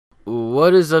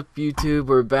What is up, YouTube?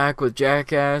 We're back with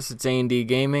Jackass. It's A&D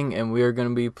Gaming, and we are going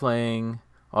to be playing,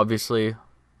 obviously,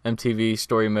 MTV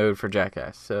story mode for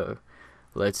Jackass. So,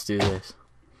 let's do this.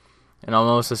 And I'm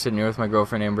also sitting here with my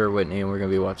girlfriend, Amber Whitney, and we're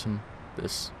going to be watching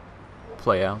this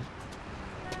play out.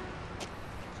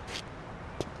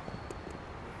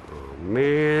 Oh,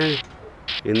 man.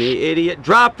 And the idiot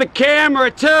dropped the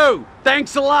camera, too!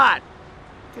 Thanks a lot!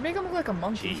 You make him look like a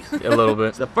monkey. A little bit.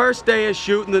 It's the first day of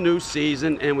shooting the new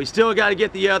season, and we still got to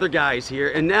get the other guys here,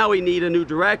 and now we need a new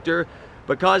director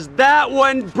because that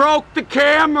one broke the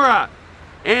camera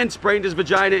and sprained his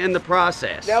vagina in the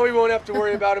process. Now we won't have to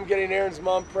worry about him getting Aaron's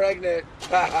mom pregnant.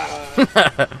 So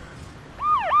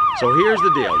here's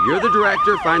the deal. You're the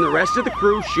director, find the rest of the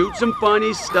crew, shoot some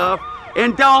funny stuff,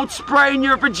 and don't sprain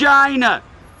your vagina!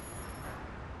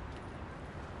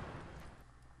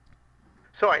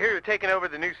 So I hear you're taking over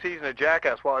the new season of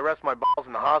Jackass while I rest my balls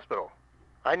in the hospital.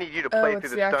 I need you to play through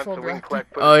the stunts so we can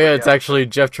collect footage. Oh yeah, it's actually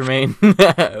Jeff Tremaine.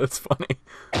 That's funny.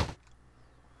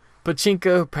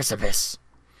 Pachinko Precipice.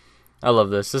 I love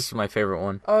this. This is my favorite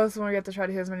one. Oh, this is when we have to try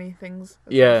to hit as many things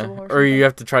as yeah, possible or you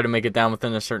have to try to make it down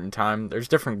within a certain time. There's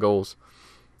different goals.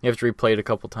 You have to replay it a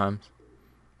couple times.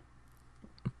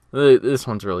 This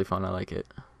one's really fun. I like it.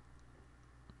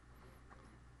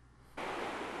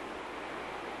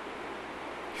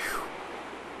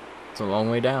 It's a long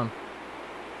way down.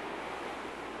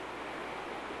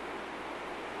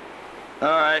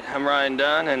 Alright, I'm Ryan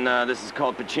Dunn, and this is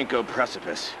called Pachinko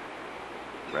Precipice.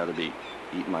 I'd rather be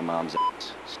eating my mom's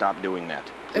ass. Stop doing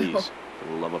that, please. For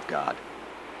the love of God.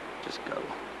 Just go.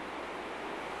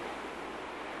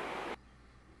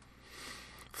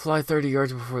 Fly 30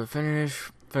 yards before the finish.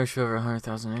 Finish over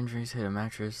 100,000 injuries. Hit a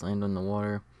mattress. Land on the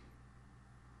water.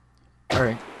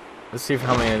 Alright. Let's see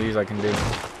how many of these I can do.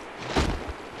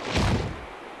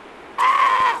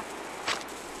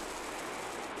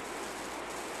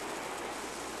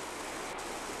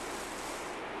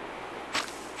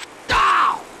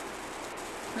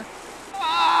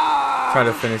 Try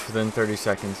to finish within 30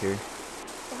 seconds here.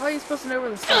 Well, how are you supposed to know where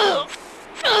the stuff is?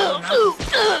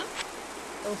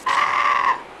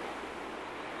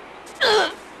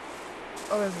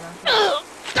 Oh, there's an mattress.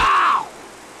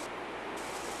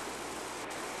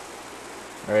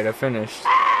 Alright, I finished.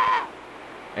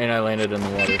 And I landed in the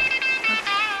water.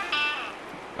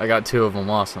 I got 2 of them,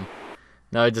 awesome.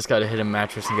 Now I just gotta hit a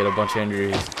mattress and get a bunch of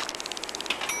injuries.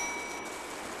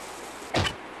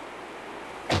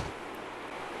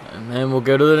 And then we'll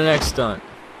go to the next stunt.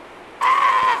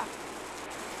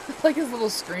 Like his little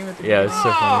scream at the Yeah, beginning. it's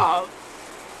so funny.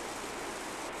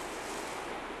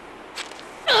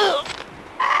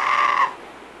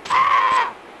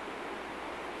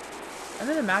 And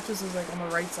then the mattress is like on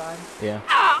the right side. Yeah.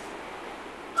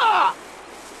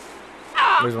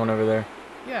 There's one over there.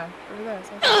 Yeah, over there.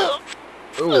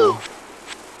 So Ooh.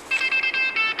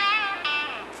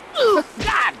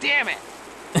 God damn it!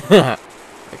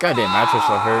 That goddamn mattress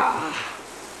will hurt.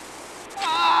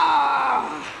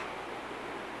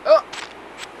 oh!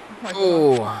 My God.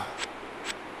 Oh.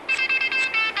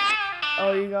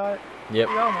 Oh, you got it? Yep.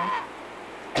 You got one.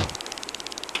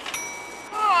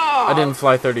 I didn't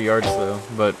fly 30 yards though,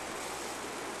 but...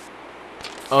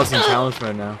 Oh, it's in challenge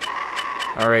mode now.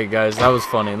 Alright guys, that was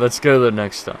funny. Let's go to the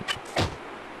next stunt.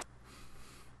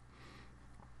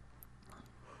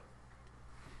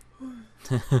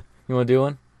 You wanna do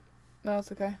one? No,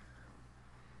 it's okay.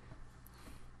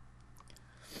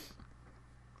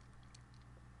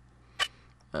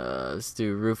 Let's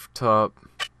do rooftop.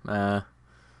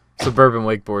 Suburban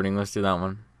wakeboarding. Let's do that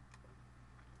one.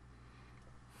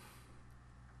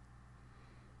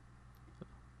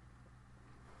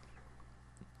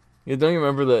 Yeah, don't you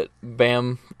remember that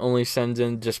Bam only sends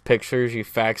in just pictures? You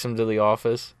fax them to the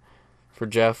office for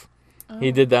Jeff. Oh.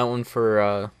 He did that one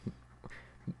for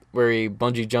where he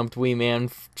bungee jumped Wee Man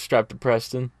strapped to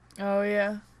Preston. Oh,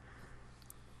 yeah.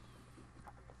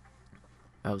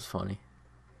 That was funny.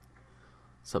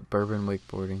 Suburban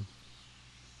wakeboarding.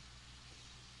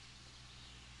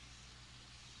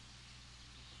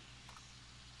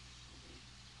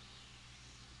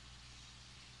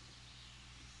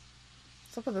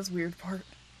 What's up with this weird part?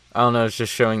 I don't know, it's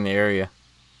just showing the area.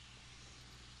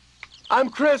 I'm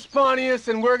Chris Pontius,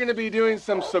 and we're going to be doing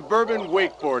some suburban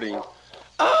wakeboarding.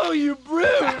 Oh, you brood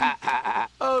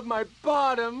of my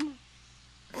bottom.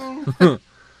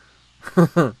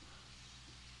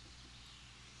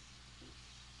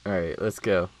 Alright, let's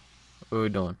go. What are we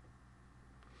doing?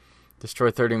 Destroy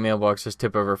 30 mailboxes,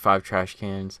 tip over 5 trash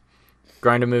cans.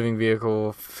 Grind a moving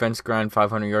vehicle, fence grind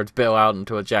 500 yards, bail out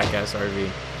into a Jackass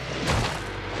RV.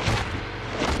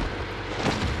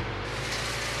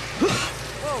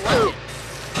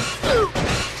 Whoa,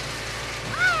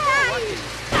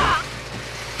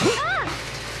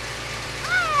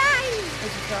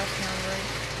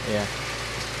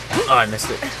 Oh, I missed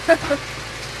it.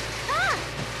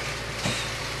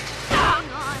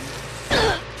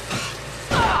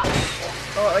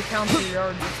 Oh, it like counts your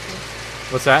yards.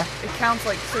 What's that? It counts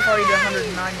like so far you did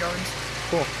 109 yards.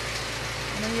 Cool.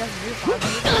 And then you have to do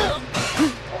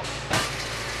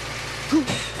 500.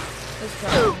 Let's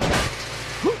try.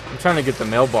 I'm trying to get the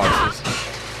mailboxes.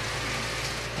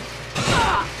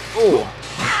 Oh.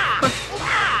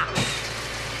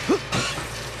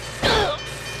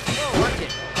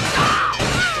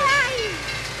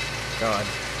 God.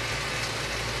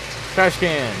 Trash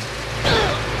can.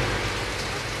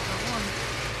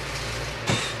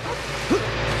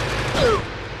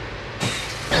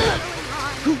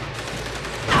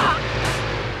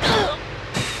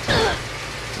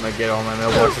 I'm gonna get all my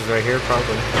mailboxes right here,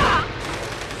 probably.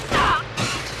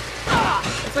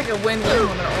 It's like a win-win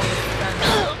when they're all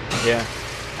defense. Yeah.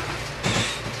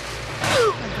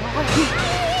 Oh my God.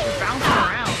 They're bouncing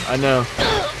around. I know.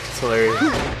 It's hilarious.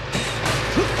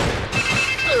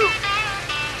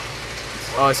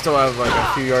 Oh, I still have like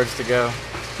a few yards to go.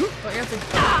 Don't you have to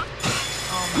grind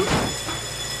on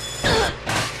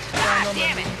the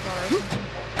moving car or something?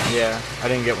 Yeah, I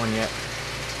didn't get one yet.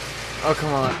 Oh,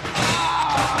 come on.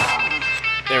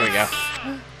 There we go.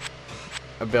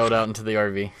 I bailed out into the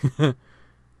RV.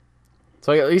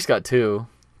 So I at least got 2.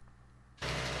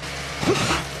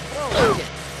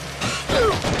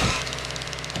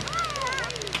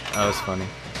 That was funny.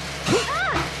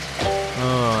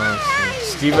 Oh,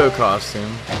 Steve-O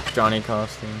costume. Johnny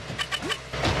costume.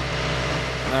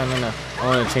 No. I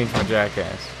want to change my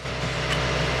Jackass.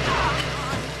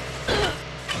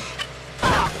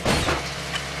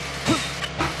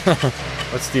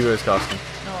 What's Steve-O's costume?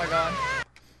 Oh my God.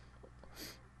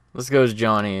 Let's go as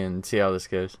Johnny and see how this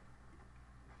goes.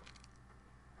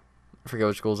 I forget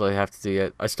which goals I have to do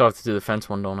yet. I still have to do the fence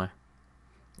one, don't I?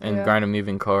 And Yeah. grind a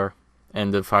moving car.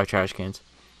 And the 5 trash cans.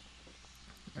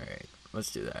 Alright,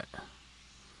 let's do that.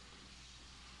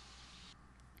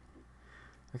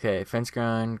 Okay, fence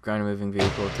grind a moving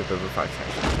vehicle, tip over 5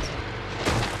 trash cans.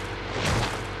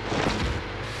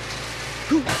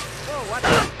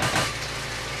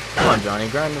 Come on, Johnny,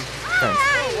 grind the fence.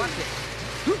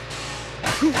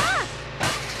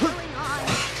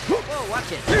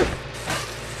 Watch it.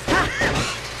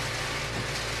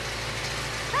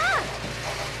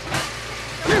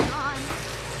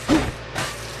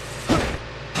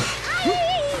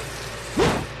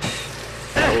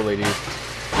 Old lady.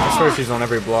 I swear she's on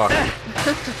every block. I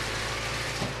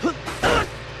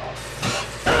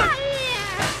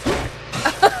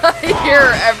hear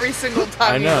her every single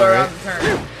time I know, you go around right? the turn.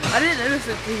 I didn't notice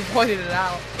it until you pointed it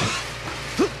out.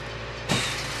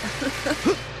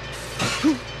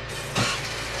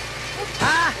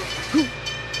 I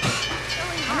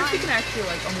wonder if you can actually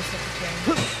like almost hit the train.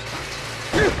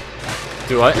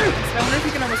 Do what? I wonder if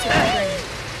you can almost hit the train.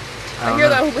 I don't hear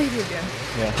know. that old lady again.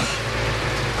 Yeah.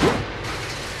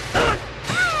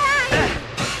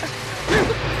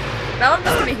 Now I'm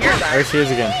just gonna hear that. There she is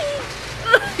again.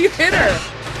 You hit her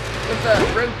with the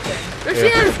rope thing. There she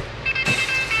Yeah. is!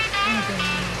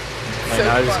 Wait, So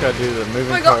now I just fun. gotta do the Oh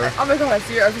moving my car. god, oh my god, I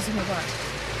see her every single time.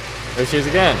 There she is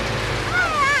again.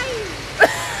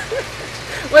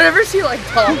 Whenever she like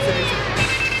talks, it is.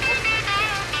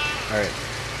 Alright.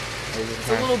 It's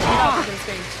a little beat up to his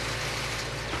face.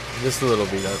 Just a little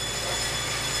beat up.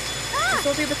 This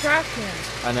will be the trash can.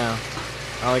 I know.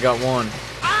 I only got 1.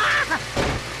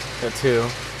 Got 2.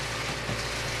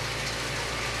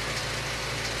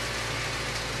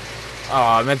 Oh,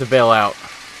 I meant to bail out.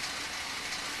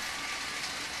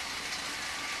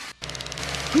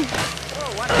 You do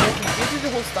the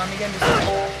whole stun again, just like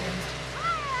trash cans.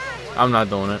 I'm not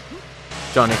doing it.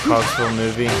 Johnny Knoxville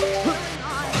movie.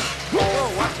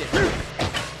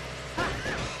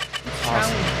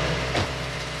 Awesome.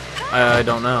 I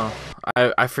don't know.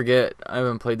 I forget. I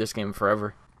haven't played this game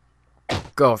forever.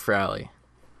 Golf Rally.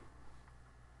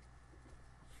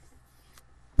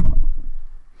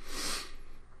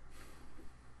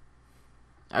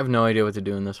 I have no idea what to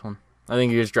do in this one. I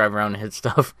think you just drive around and hit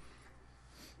stuff.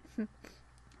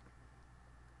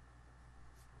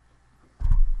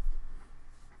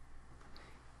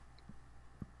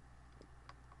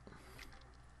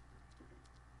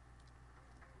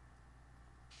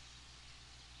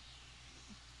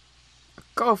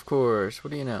 Golf course. What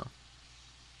do you know?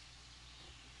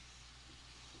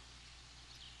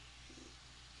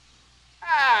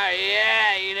 Oh,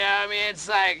 yeah, you know, I mean, it's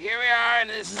like, here we are, and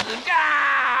this is the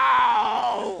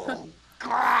go!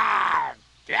 God,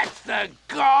 that's the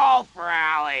golf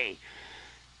rally!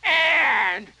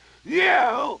 And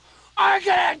you are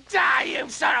gonna die, you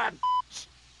son of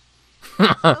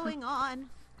a Going on.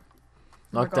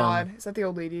 Knock oh my down. God. Is that the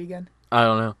old lady again? I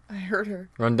don't know. I heard her.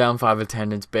 Run down 5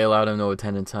 attendants, bail out of no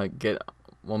attendance, get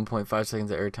 1.5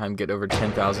 seconds of airtime, get over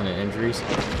 10,000 in injuries.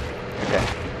 Okay.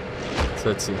 So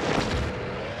let's see.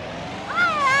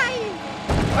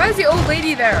 Why is the old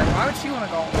lady there? Why would she want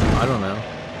to golf? I don't know.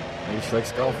 Maybe she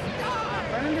likes golf.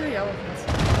 Run into the elephants.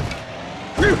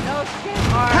 No shit,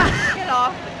 Mark. Get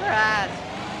off the grass.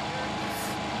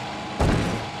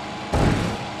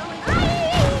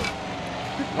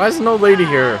 Why is an old lady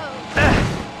here? You're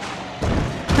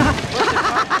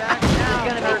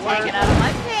gonna be taken out of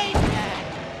my paycheck.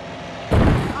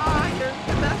 Oh, you're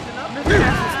messing up the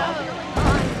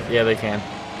grass. Yeah, they can.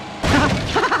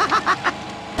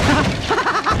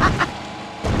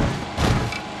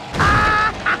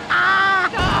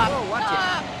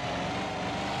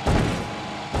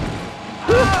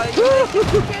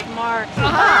 Good Mark.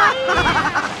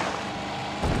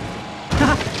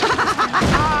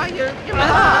 You're messing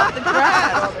up the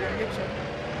grass.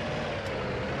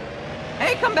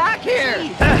 Hey, come back here. Jeez,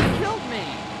 you killed me.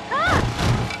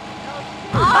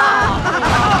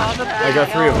 I got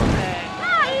 3 of them.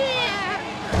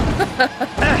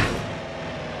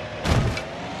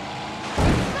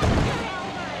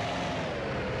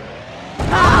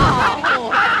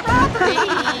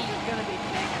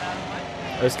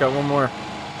 I just got 1 more.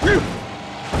 They're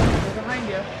behind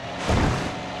you.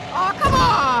 Oh, come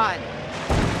on!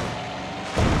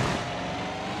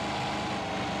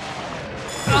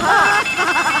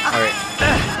 Alright.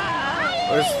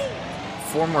 There's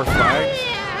 4 more flags.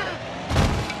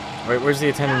 Wait, where's the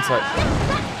attendance at?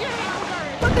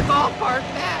 Put the ballpark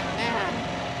back,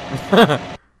 man.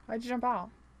 Why'd you jump out?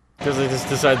 Because they just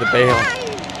decided to bail.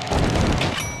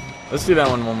 Let's do that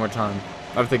one more time.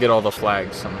 I have to get all the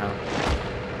flags somehow.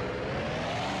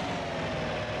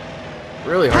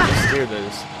 Really hard to steer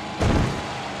this.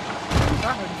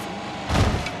 Not hard to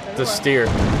see. To steer.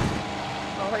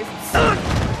 Oh, wait,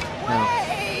 No.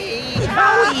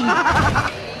 Howie!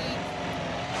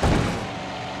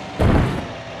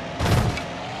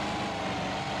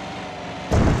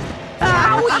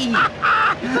 Howie!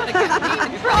 You're gonna get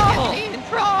me in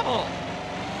trouble!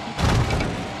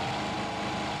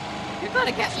 You're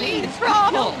gonna get me in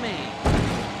trouble!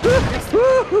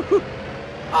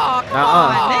 Oh, come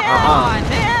on,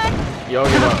 man! Y'all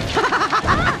get up.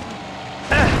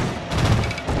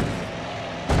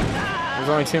 There's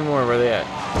only 2 more. Where are they at?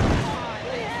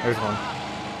 There's one.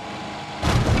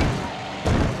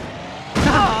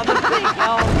 Oh, the big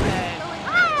elephant!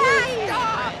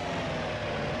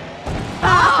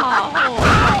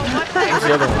 Where's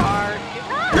the other one?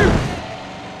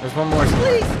 There's 1 more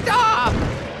somewhere. Please stop!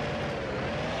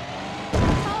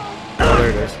 Oh, there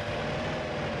it is.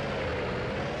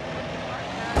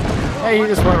 Hey, you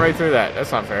just went right through that.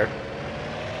 That's not fair.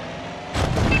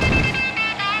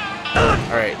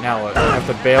 Alright, now what? I have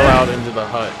to bail out into the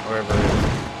hut, wherever it is.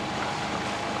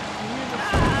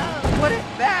 Put it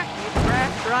back, you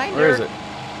trash grinder! Where is it?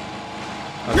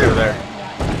 Oh, it's over there.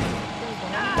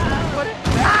 Put it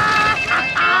back!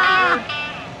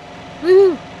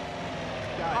 Woo!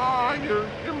 Ah, you're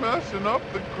messing up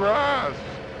the grass.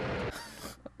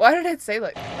 Why did it say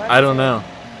like? I don't know.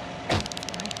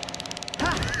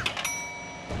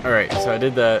 Alright, so I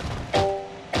did that.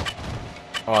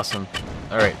 Awesome.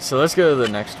 Alright, so let's go to the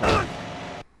next one.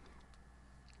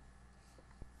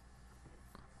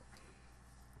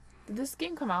 Did this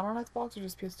game come out on Xbox or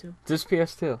just PS2? Just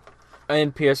PS2.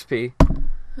 And PSP.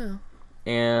 Oh.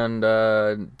 And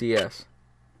DS.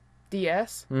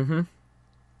 DS? Mm-hmm.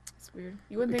 It's weird.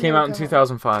 You wouldn't It think came out in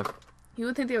 2005. You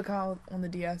would think they would come out on the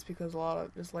DS because a lot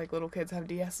of just like little kids have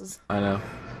DSs. I know.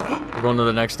 We're going to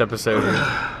the next episode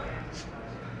here.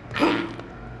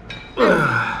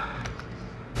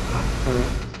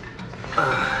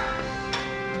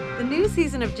 The new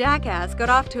season of Jackass got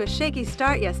off to a shaky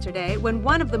start yesterday when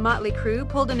one of the motley crew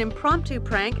pulled an impromptu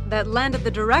prank that landed the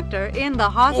director in the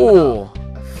hospital.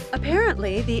 Oh.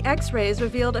 Apparently, the x-rays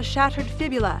revealed a shattered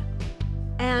fibula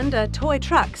and a toy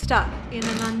truck stuck in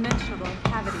an unmentionable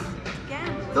cavity.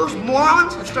 Those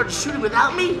morons have started shooting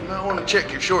without me? I want to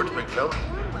check your shorts, big fella.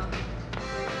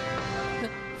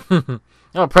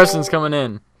 Oh, Preston's coming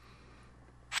in.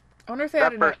 I wonder if they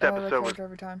That add first another episode was- character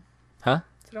every time. Huh?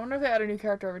 So I wonder if they add a new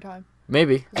character every time.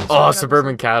 Maybe. Is it Oh, seven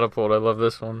Suburban episodes? Catapult. I love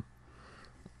this one.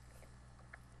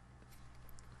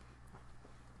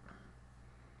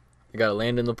 You gotta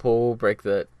land in the pool, break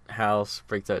that house,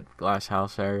 break that glass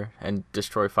house there, and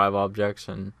destroy 5 objects,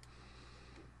 and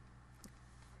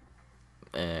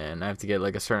I have to get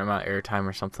like a certain amount of airtime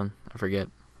or something. I forget.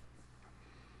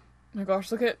 Oh my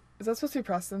gosh, look at... Is that supposed to be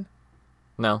Preston?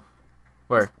 No.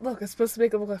 Where? Look, it's supposed to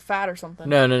make it look like fat or something.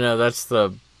 No. That's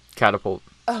the catapult.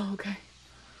 Oh, okay.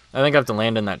 I think I have to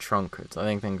land in that trunk.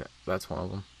 I think that's one of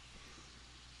them.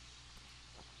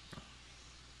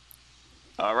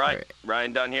 All right.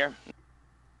 Ryan Dunn here.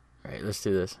 All right, let's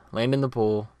do this. Land in the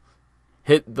pool.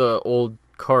 Hit the old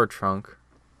car trunk.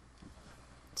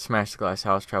 Smash the glass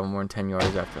house. Travel more than 10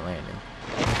 yards after landing.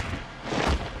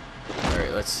 All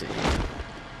right, let's see.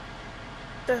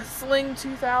 The Sling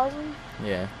 2000?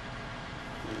 Yeah.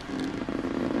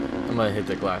 I'm gonna hit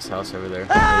the glass house over there.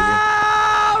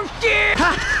 Oh, shit!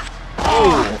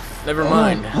 Oh, never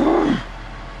mind.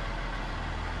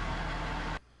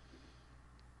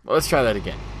 Well, let's try that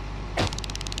again.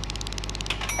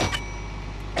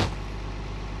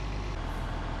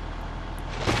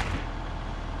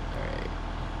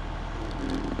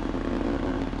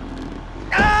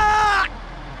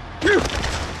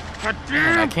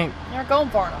 Man, I can't. You're not going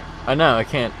far enough. I know, I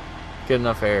can't get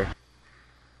enough air.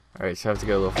 Alright, so I have to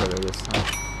go a little further this time.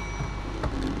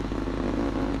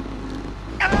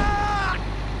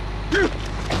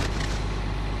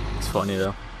 It's funny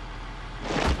though.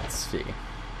 Let's see.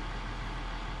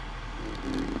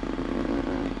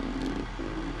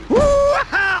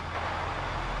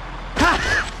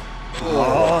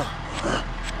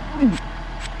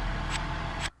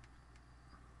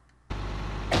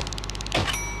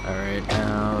 Alright,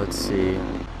 now let's see.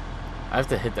 I have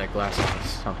to hit that glass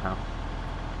house somehow.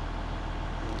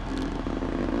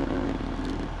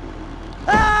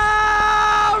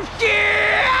 Oh,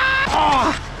 shit!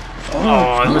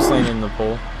 Oh, I almost landed in the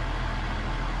pool.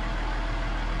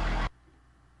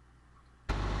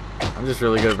 I'm just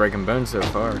really good at breaking bones so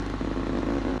far.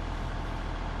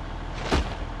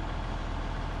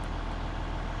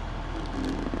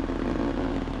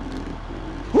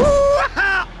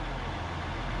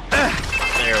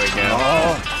 There we go.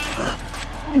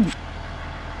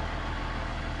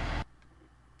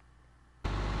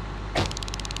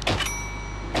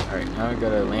 Alright, now I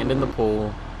gotta land in the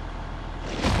pool.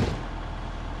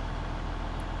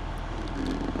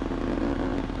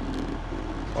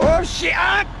 Oh, shit!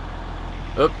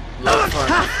 Oop, left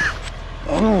front.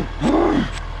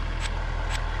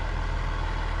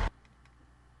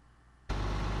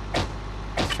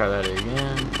 Let's try that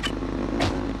again.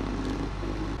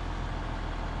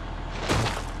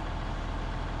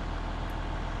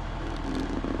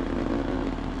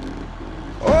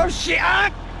 Oh, shit!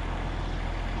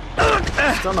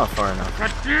 Still not far enough.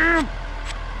 Goddamn!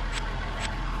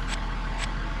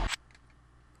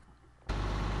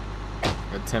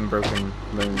 Got 10 broken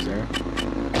bones there.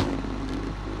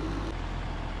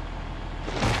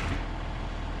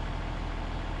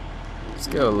 Let's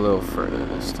go a little further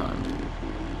this time.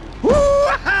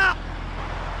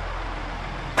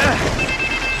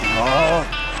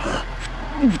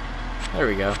 There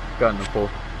we go. Got in the pool.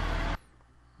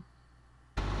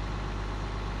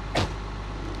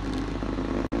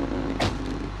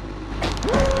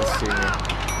 Let's see here.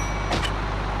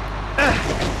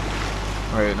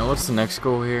 Alright, now what's the next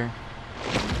goal here?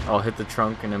 I'll hit the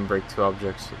trunk and then break 2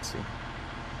 objects. Let's see.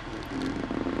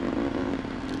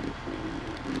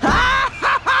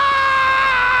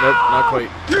 Nope, not quite.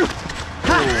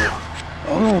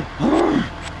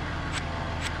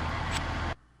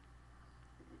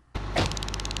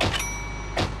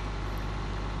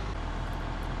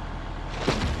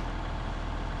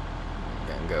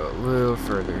 Then go a little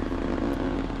further.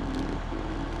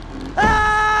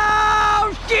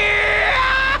 Oh, shit!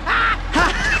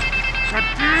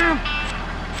 Goddamn!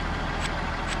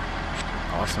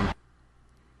 Awesome.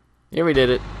 Yeah, we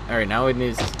did it. Alright, now it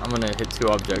needs. I'm gonna hit 2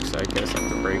 objects, I guess, I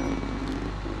have to break.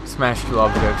 Smash 2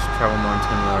 objects, travel more than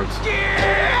 10 yards.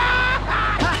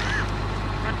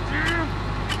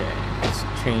 Okay, let's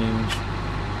change.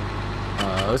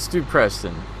 Let's do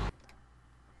Preston.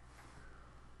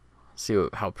 See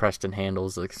how Preston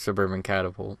handles the suburban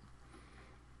catapult.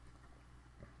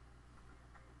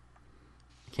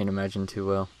 Can't imagine too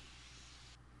well.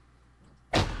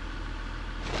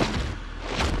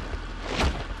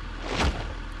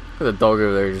 Look at the dog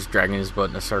over there just dragging his butt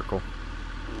in a circle.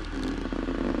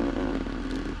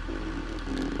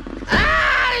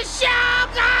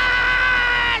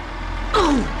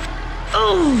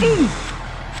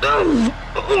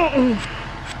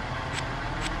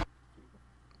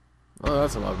 Well,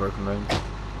 that's a lot of broken bones.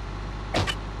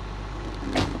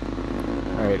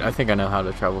 Alright, I think I know how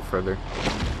to travel further.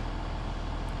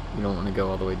 You don't want to go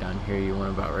all the way down here, you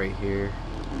want about right here.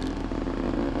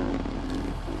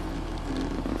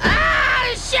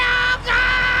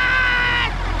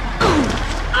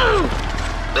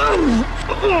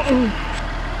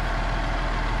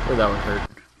 Oh, that would hurt.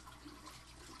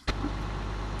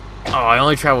 Oh, I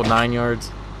only traveled 9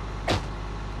 yards.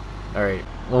 Alright,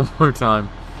 One more time.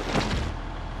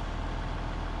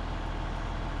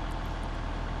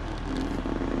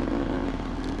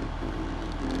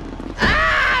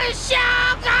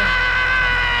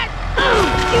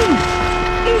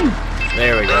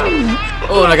 There we go.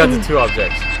 Oh, and I got the 2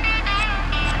 objects.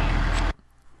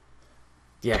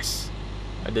 Yes.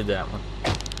 I did that one.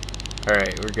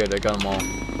 Alright, we're good. I got them all.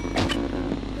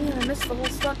 Man, I missed the whole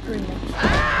stunt pretty much.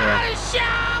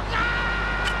 Yeah.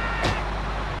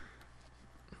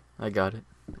 I got it.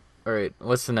 Alright,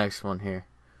 what's the next one here?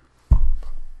 I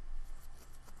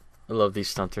love these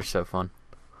stunts. They're so fun.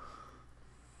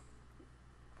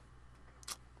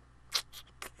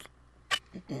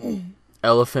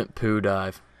 Elephant poo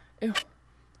dive. Ew.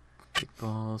 Big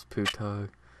balls, poo tug,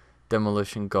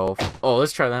 demolition golf. Oh,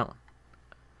 let's try that one.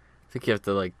 I think you have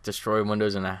to like destroy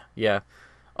windows in a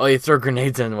Oh, you throw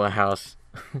grenades into a house.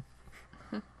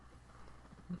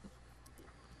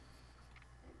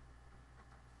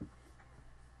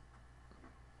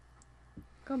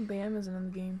 How come Bam isn't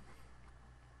in the game?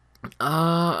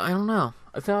 I don't know.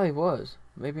 I thought he was.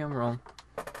 Maybe I'm wrong.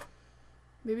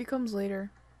 Maybe he comes later.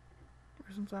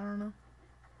 Or something, I don't know.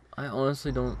 I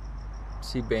honestly don't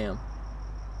see Bam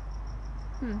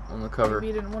on the cover.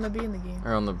 Maybe he didn't want to be in the game.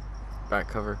 Or on the back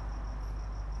cover.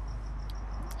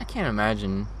 I can't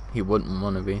imagine he wouldn't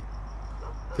want to be.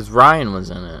 Because Ryan was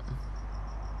in it.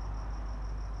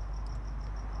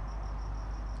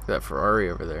 That Ferrari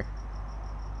over there.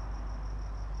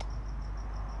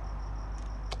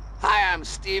 Hi, I'm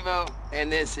Steve-O,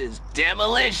 and this is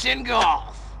Demolition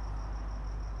Golf.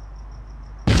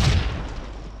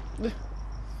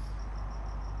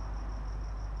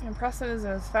 And Preston isn't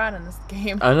as fat in this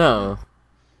game. I know.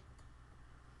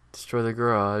 Destroy the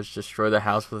garage. Destroy the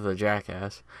house with a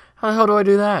jackass. How the hell do I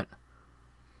do that?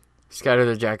 Scatter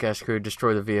the jackass crew.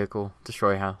 Destroy the vehicle.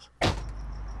 Destroy a house.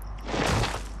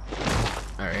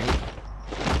 Alright.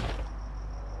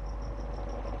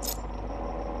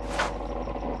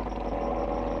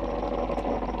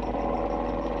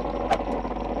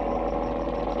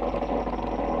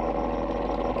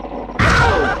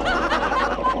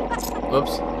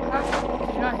 Whoops.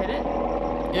 Did you not hit it?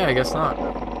 Yeah, I guess not.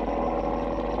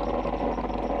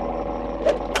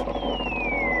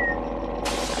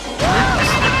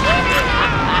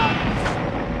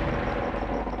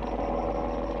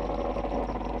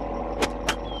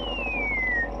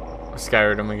 I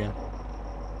scattered him again.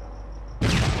 You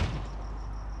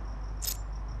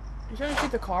trying to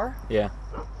shoot the car? Yeah.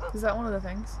 Is that one of the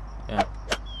things? Yeah.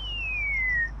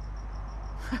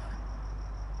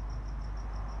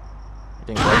 I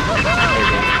think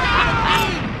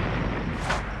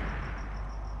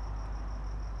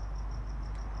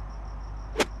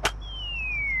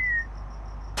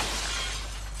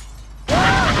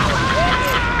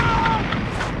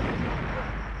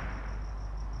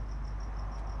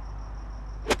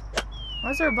Why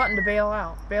is there a button to bail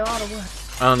out? Bail out of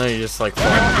what? I don't know, you just like fall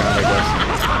on the ground, I guess.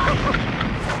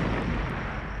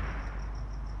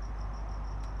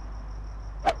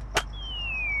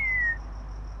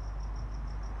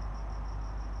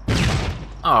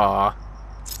 Aww.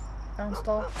 Bounced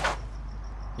off.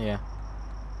 Yeah.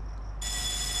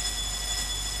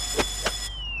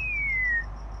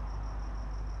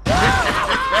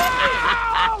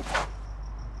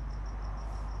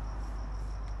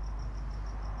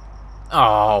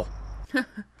 Oh.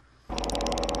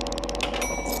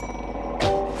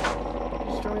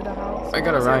 Destroy the house. I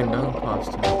got a Ryan Dunn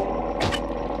costume.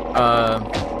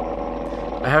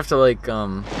 I have to like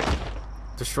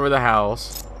destroy the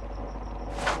house.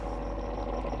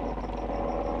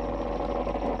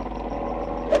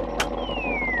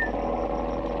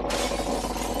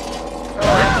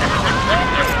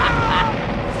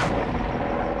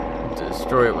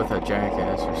 Destroy it with a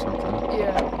jackass or something.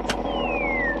 Yeah.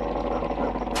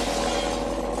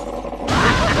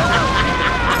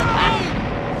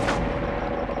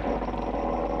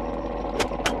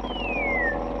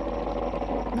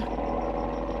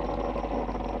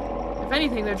 If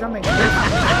anything, they're jumping. It went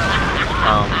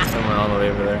all the way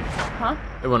over there. Huh?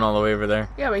 It went all the way over there.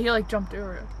 Yeah, but he like jumped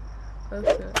over it. That's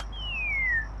it.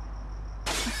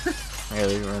 Yeah,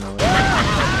 they ran away.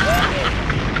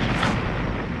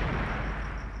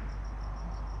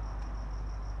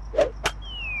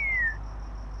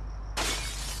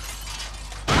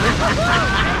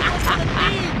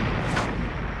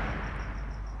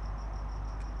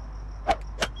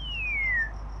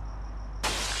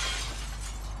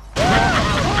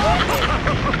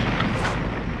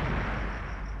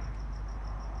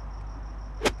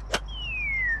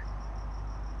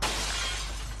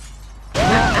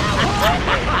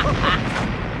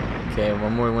 Okay,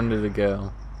 1 more window to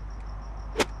go.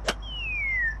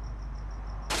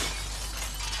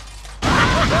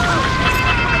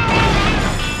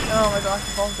 Oh my gosh,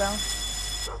 it falls down.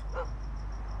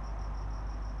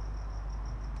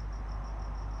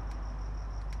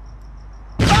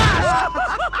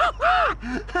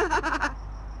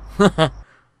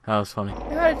 That was funny.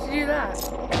 How did you do that?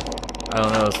 I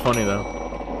don't know, it's funny though.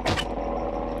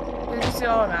 Did you just do it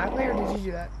automatically or did you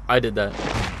do that? I did that.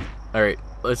 Alright,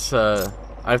 let's I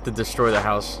have to destroy the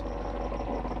house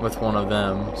with one of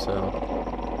them, so.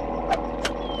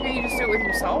 Can you just do it with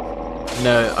yourself?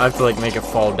 No, I have to like make it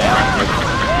fall down with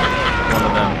one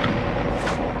of them.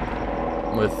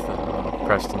 With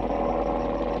Preston.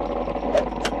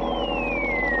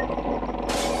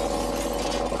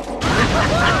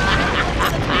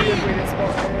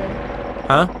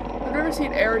 Huh? I've never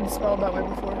seen Aaron spelled that way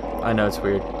before. I know, it's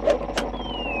weird.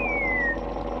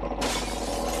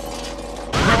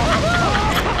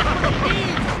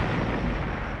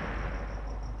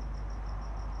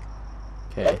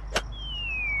 Okay.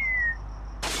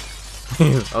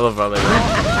 I love how they run.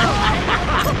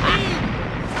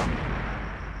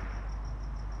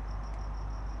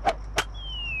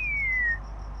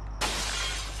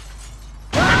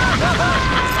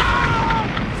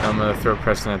 I'm gonna throw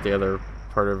Preston at the other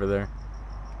part over there.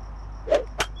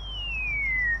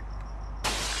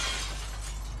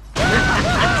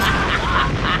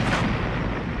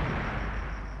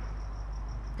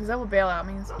 Is that what bailout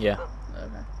means? Yeah.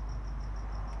 Okay.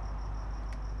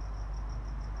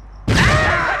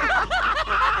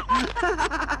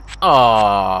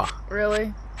 Aww.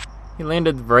 Really? He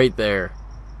landed right there.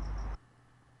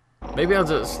 Maybe I'll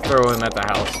just throw him at the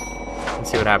house and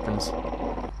see what happens.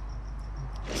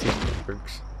 See if it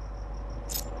works.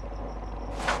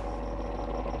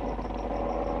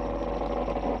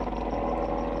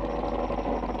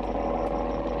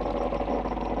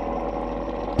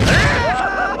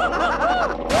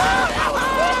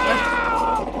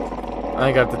 I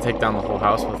think I have to take down the whole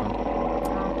house with him.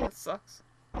 Oh, that sucks.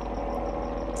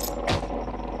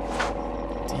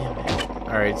 Damn it.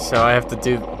 Alright, so I have to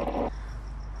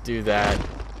do that.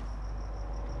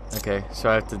 Okay, so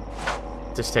I have to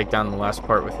just take down the last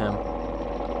part with him.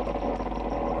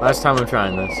 Last time I'm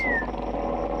trying this.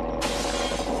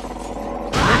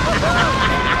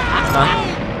 Huh?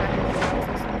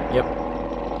 Yep.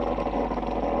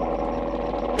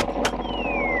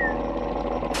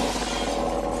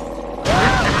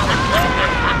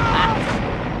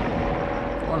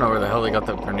 I don't know where the hell they got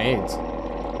the grenades.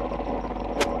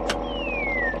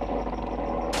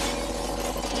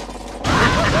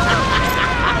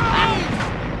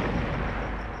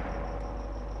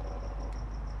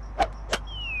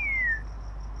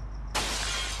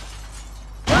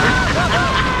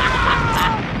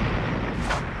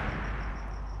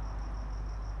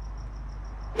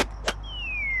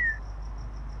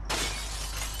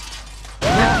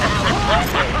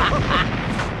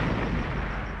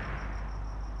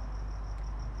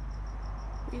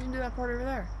 You didn't do that part over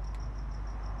there.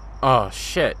 Oh,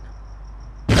 shit.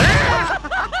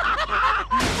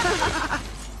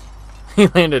 He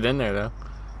landed in there, though.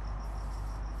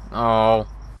 Oh.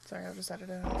 Sorry, I'll just edit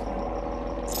it.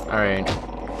 Alright.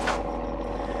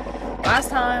 Last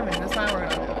time, and this time we're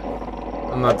gonna do it.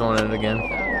 I'm not doing it again.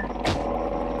 Okay.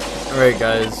 Alright,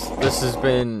 guys. This has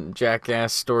been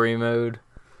Jackass Story Mode.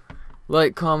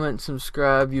 Like, comment,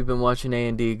 subscribe. You've been watching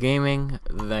A&D Gaming.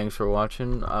 Thanks for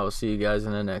watching. I will see you guys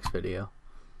in the next video.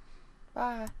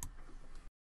 Bye.